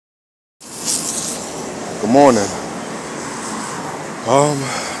Good morning. Um,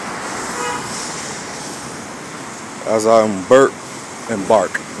 as I embark,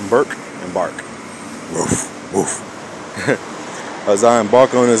 woof, woof. As I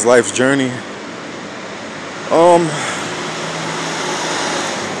embark on this life's journey,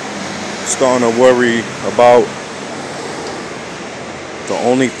 starting to worry about the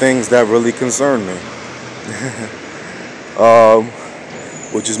only things that really concern me,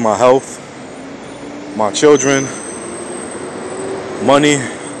 which is my health, my children, money,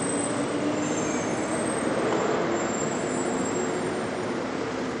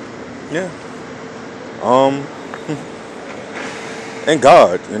 yeah, and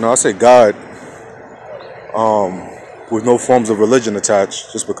God. I say God, with no forms of religion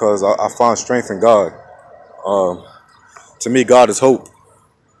attached, just because I find strength in God. To me, God is hope.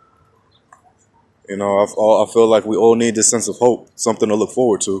 I feel like we all need this sense of hope, something to look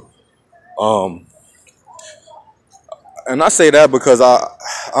forward to. And I say that because I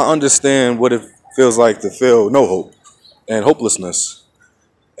understand what it feels like to feel no hope and hopelessness,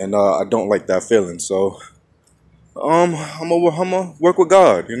 and I don't like that feeling. So I'm gonna work with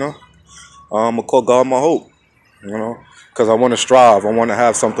God. I'm gonna call God my hope. Because I want to strive. I want to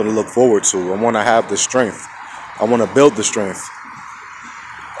have something to look forward to. I want to have the strength. I want to build the strength.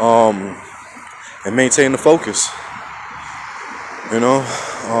 And maintain the focus.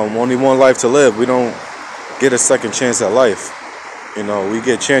 Only one life to live. We don't get a second chance at life. We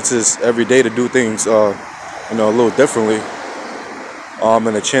get chances every day to do things, a little differently. And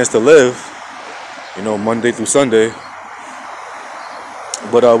a chance to live, Monday through Sunday.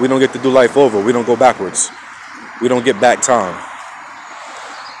 But we don't get to do life over. We don't go backwards. We don't get back time.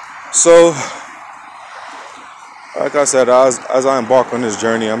 So, like I said, as I embark on this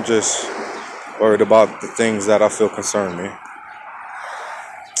journey, I'm just worried about the things that I feel concern me.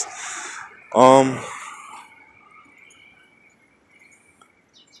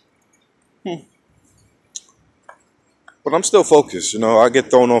 But I'm still focused. I get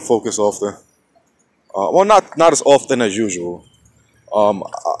thrown off focus often. Well, not as often as usual.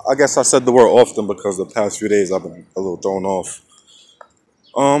 I guess I said the word often because the past few days I've been a little thrown off.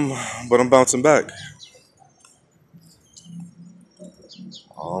 But I'm bouncing back.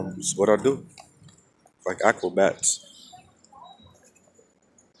 It's what I do. Like acrobats.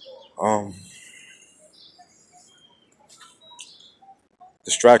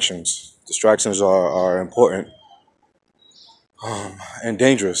 Distractions. Distractions are important. And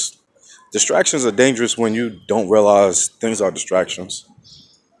dangerous. Distractions are dangerous when you don't realize things are distractions.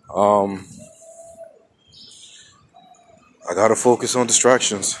 I gotta focus on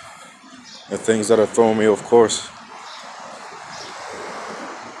distractions and things that are throwing me off course.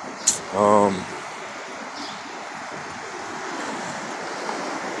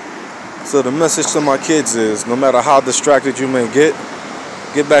 So the message to my kids is, no matter how distracted you may get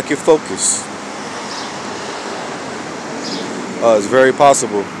back your focus. It's very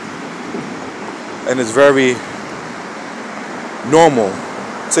possible. And it's very normal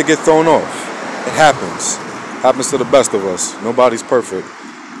to get thrown off. It happens. Happens to the best of us. Nobody's perfect.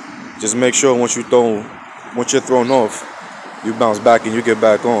 Just make sure once you're thrown off, you bounce back and you get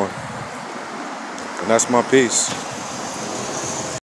back on. And that's my piece.